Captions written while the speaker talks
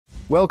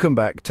Welcome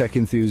back, tech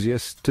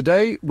enthusiasts.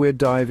 Today we're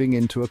diving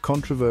into a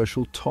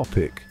controversial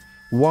topic: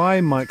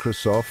 why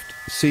Microsoft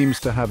seems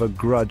to have a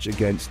grudge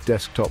against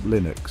desktop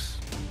Linux.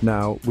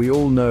 Now, we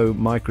all know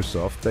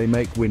Microsoft, they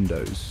make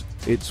Windows.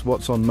 It's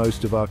what's on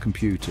most of our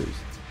computers.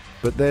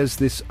 But there's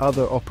this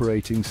other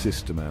operating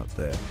system out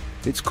there.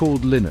 It's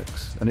called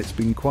Linux, and it's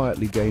been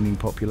quietly gaining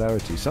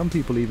popularity. Some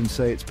people even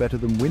say it's better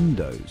than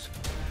Windows.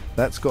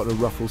 That's got to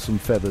ruffle some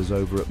feathers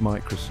over at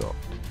Microsoft.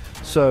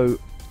 So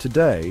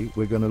today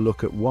we're going to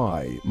look at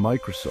why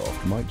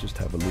Microsoft might just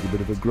have a little bit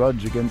of a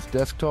grudge against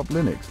desktop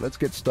Linux. Let's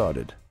get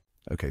started.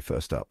 Okay,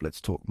 first up, let's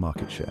talk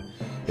market share.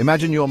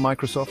 Imagine you're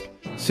Microsoft,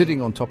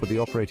 sitting on top of the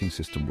operating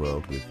system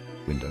world with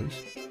Windows.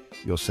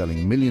 You're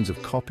selling millions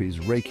of copies,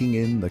 raking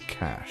in the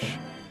cash.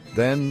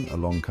 Then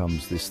along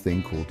comes this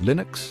thing called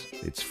Linux.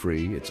 It's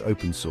free, it's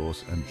open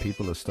source, and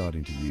people are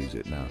starting to use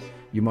it now.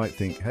 You might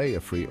think, hey,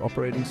 a free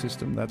operating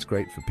system, that's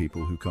great for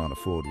people who can't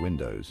afford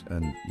Windows.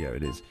 And yeah,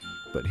 it is.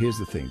 But here's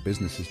the thing,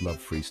 businesses love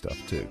free stuff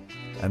too.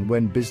 And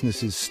when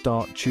businesses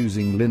start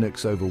choosing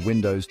Linux over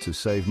Windows to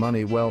save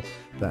money, well,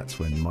 that's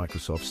when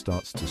Microsoft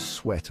starts to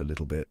sweat a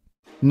little bit.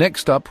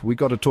 Next up, we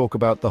got to talk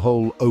about the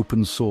whole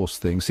open source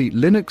thing. See,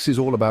 Linux is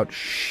all about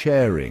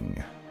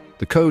sharing.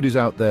 The code is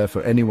out there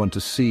for anyone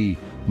to see,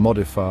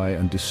 modify,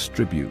 and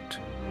distribute.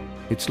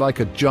 It's like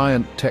a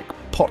giant tech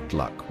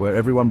potluck where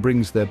everyone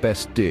brings their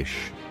best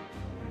dish.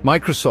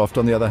 Microsoft,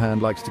 on the other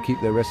hand, likes to keep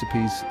their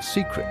recipes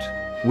secret.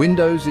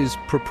 Windows is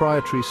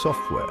proprietary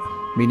software,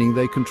 meaning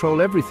they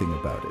control everything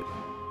about it.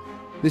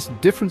 This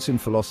difference in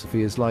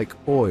philosophy is like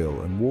oil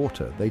and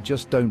water. They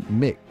just don't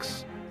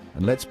mix.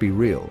 And let's be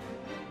real,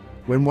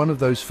 when one of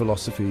those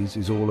philosophies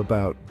is all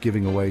about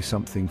giving away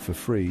something for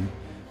free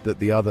that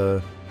the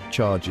other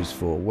charges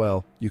for,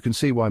 well, you can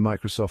see why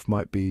Microsoft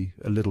might be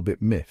a little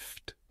bit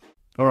miffed.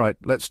 All right,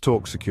 let's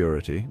talk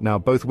security. Now,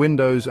 both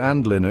Windows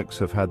and Linux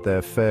have had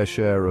their fair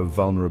share of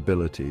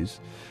vulnerabilities,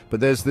 but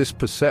there's this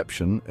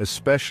perception,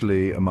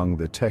 especially among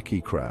the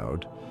techie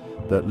crowd,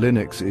 that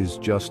Linux is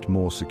just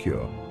more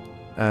secure.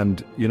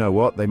 And you know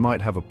what? They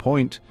might have a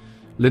point.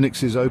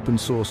 Linux's open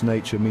source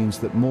nature means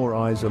that more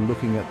eyes are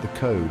looking at the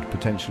code,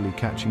 potentially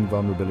catching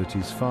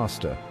vulnerabilities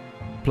faster.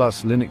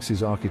 Plus,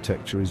 Linux's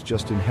architecture is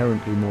just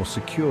inherently more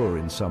secure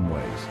in some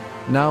ways.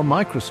 Now,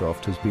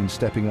 Microsoft has been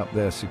stepping up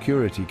their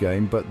security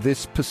game, but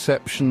this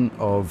perception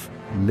of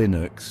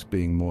Linux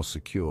being more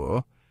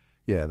secure,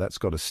 yeah, that's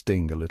got to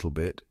sting a little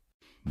bit.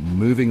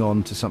 Moving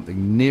on to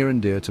something near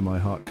and dear to my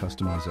heart: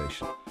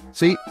 customization.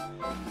 See,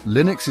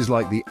 Linux is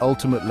like the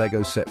ultimate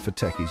Lego set for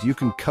techies. You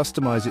can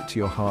customize it to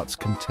your heart's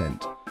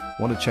content.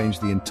 Want to change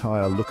the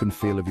entire look and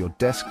feel of your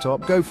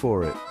desktop? Go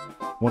for it.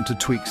 Want to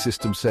tweak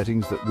system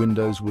settings that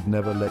Windows would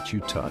never let you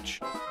touch?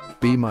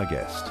 Be my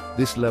guest.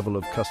 This level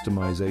of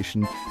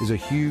customization is a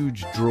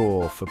huge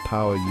draw for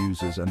power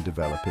users and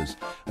developers,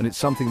 and it's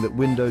something that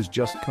Windows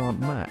just can't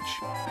match.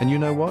 And you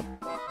know what?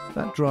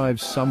 That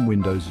drives some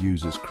Windows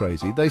users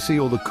crazy. They see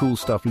all the cool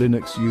stuff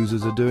Linux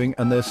users are doing,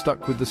 and they're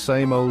stuck with the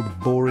same old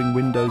boring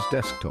Windows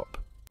desktop.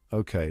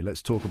 Okay,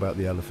 let's talk about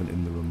the elephant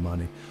in the room: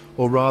 money.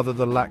 Or rather,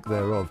 the lack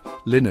thereof.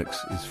 Linux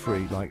is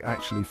free, like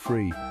actually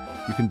free.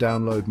 You can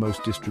download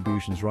most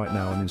distributions right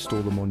now and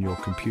install them on your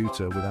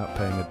computer without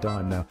paying a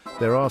dime. Now,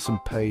 there are some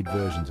paid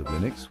versions of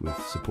Linux with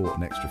support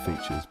and extra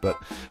features,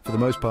 but for the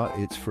most part,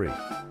 it's free.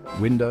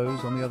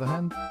 Windows, on the other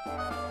hand,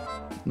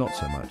 not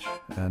so much.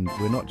 And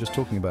we're not just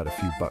talking about a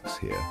few bucks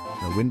here.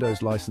 A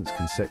Windows license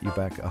can set you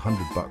back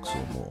 $100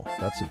 or more.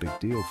 That's a big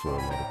deal for a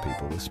lot of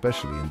people,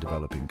 especially in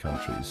developing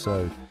countries.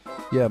 So,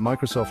 yeah,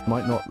 Microsoft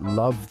might not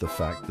love the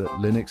fact that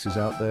Linux is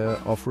out there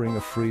offering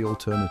a free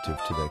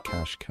alternative to their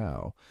cash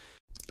cow.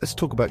 Let's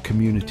talk about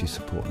community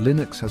support.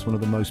 Linux has one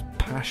of the most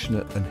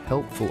passionate and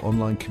helpful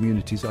online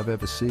communities I've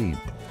ever seen.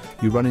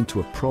 You run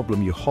into a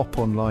problem, you hop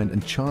online,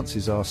 and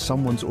chances are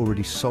someone's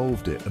already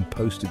solved it and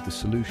posted the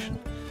solution.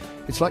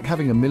 It's like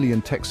having a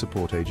million tech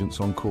support agents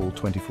on call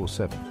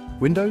 24/7.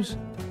 Windows?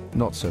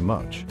 Not so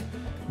much.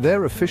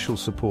 Their official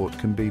support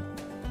can be,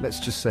 let's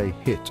just say,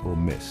 hit or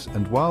miss.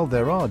 And while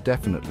there are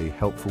definitely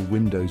helpful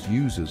Windows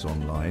users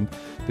online,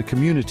 the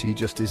community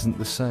just isn't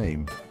the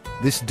same.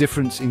 This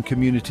difference in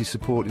community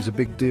support is a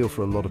big deal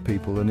for a lot of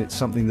people, and it's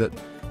something that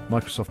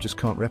Microsoft just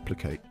can't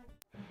replicate.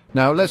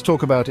 Now, let's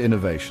talk about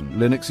innovation.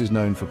 Linux is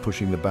known for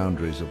pushing the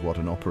boundaries of what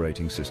an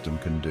operating system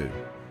can do.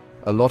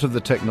 A lot of the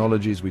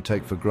technologies we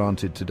take for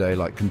granted today,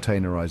 like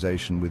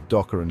containerization with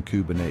Docker and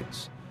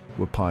Kubernetes,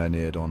 were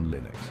pioneered on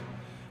Linux.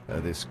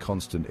 This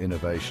constant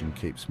innovation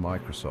keeps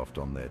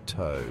Microsoft on their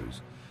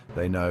toes.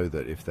 They know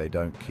that if they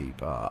don't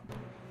keep up,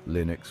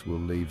 Linux will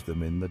leave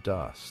them in the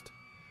dust.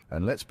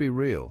 And let's be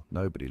real,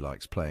 nobody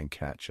likes playing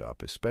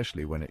catch-up,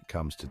 especially when it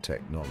comes to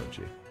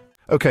technology.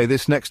 Okay,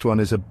 this next one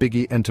is a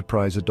biggie: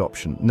 enterprise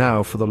adoption.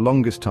 Now, for the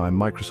longest time,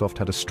 Microsoft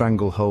had a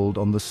stranglehold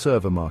on the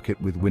server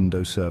market with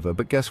Windows Server,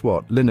 but guess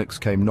what? Linux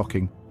came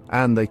knocking,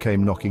 and they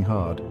came knocking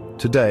hard.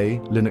 Today,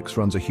 Linux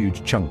runs a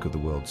huge chunk of the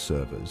world's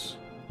servers.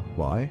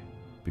 Why?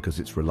 Because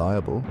it's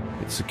reliable,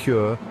 it's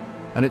secure,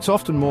 and it's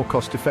often more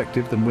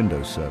cost-effective than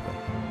Windows Server.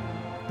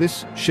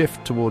 This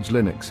shift towards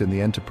Linux in the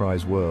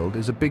enterprise world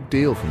is a big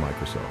deal for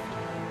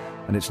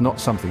Microsoft, and it's not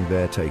something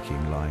they're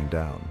taking lying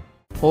down.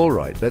 All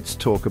right, let's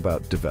talk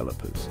about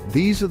developers.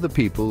 These are the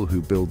people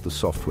who build the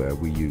software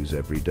we use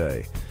every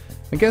day.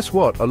 And guess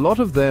what? A lot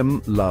of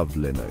them love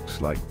Linux,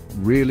 like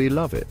really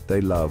love it.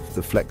 They love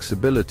the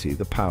flexibility,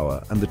 the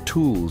power, and the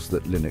tools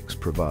that Linux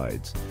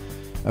provides.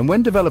 And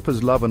when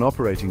developers love an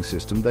operating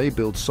system, they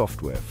build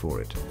software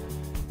for it.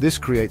 This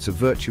creates a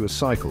virtuous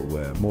cycle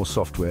where more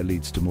software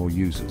leads to more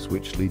users,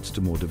 which leads to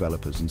more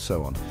developers, and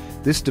so on.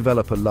 This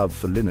developer love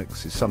for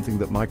Linux is something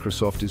that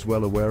Microsoft is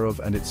well aware of,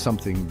 and it's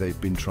something they've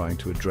been trying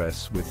to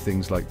address with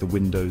things like the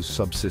Windows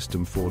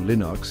subsystem for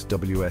Linux,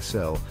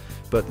 WSL.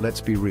 But let's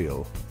be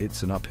real,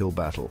 it's an uphill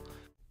battle.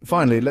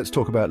 Finally, let's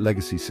talk about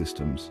legacy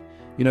systems.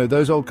 You know,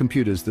 those old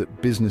computers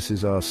that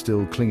businesses are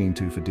still clinging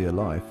to for dear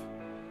life.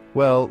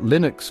 Well,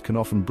 Linux can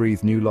often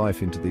breathe new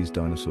life into these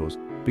dinosaurs.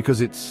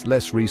 Because it's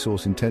less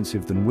resource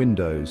intensive than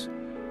Windows,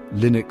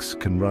 Linux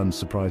can run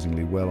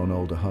surprisingly well on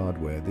older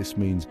hardware. This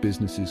means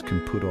businesses can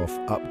put off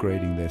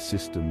upgrading their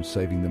systems,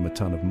 saving them a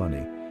ton of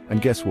money.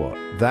 And guess what?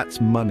 That's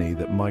money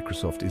that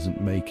Microsoft isn't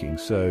making.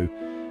 So,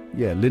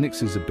 yeah,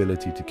 Linux's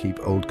ability to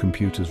keep old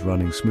computers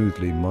running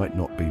smoothly might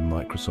not be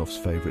Microsoft's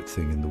favorite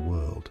thing in the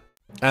world.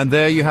 And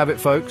there you have it,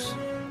 folks.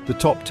 The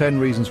top 10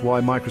 reasons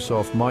why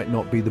Microsoft might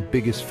not be the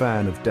biggest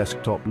fan of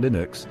desktop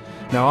Linux.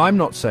 Now, I'm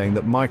not saying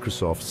that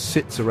Microsoft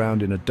sits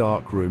around in a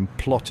dark room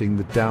plotting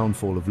the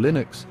downfall of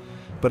Linux,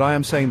 but I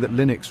am saying that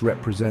Linux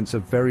represents a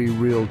very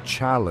real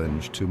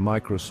challenge to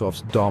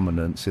Microsoft's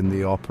dominance in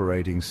the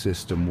operating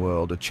system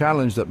world, a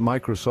challenge that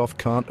Microsoft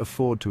can't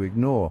afford to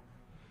ignore.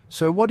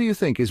 So what do you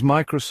think? Is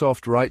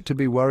Microsoft right to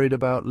be worried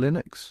about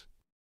Linux?